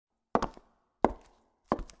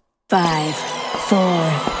5, 4,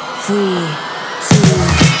 3, 2,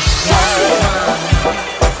 1.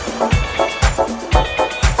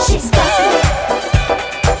 She's cosmic.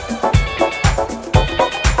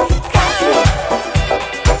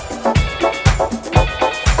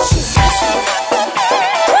 She's cosmic.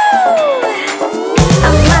 I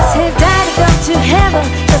must have died to go to heaven,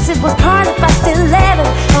 'cause it was part of us till 11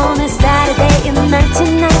 on a Saturday in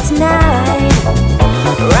 1999.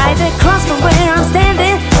 Right across from where I'm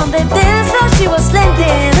standing, on the dance floor she was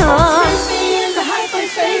landing on. In the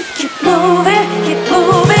hyperspace. Keep moving,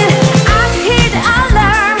 I hear the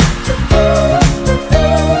alarm.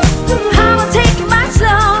 I will take it much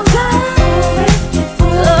longer.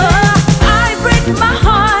 I break my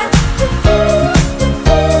heart.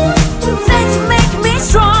 Things make me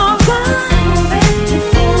stronger.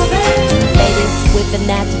 Ladies with an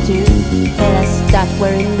attitude, tell us that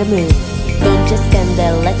we're in the mood. Don't just stand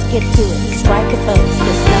there, let's get to it. Strike a pose,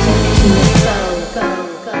 there's nothing to it. Vogue,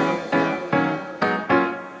 Vogue,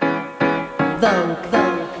 Vogue,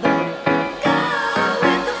 Vogue. Go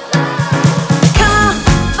with the flow. Come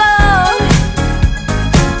on,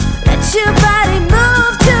 let your body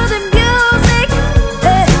move to the music.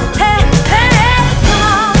 Hey, hey, hey.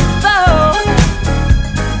 Come on,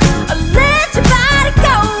 let your body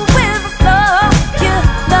go with the flow. You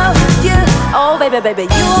know you. Oh baby, baby,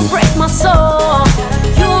 you won't break my soul.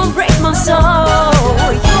 You won't break my soul.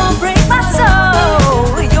 You won't break my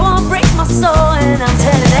soul. You won't break my soul. And I'm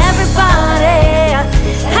telling everybody,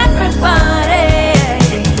 everybody,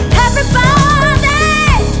 everybody,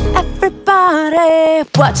 everybody,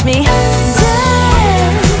 watch me.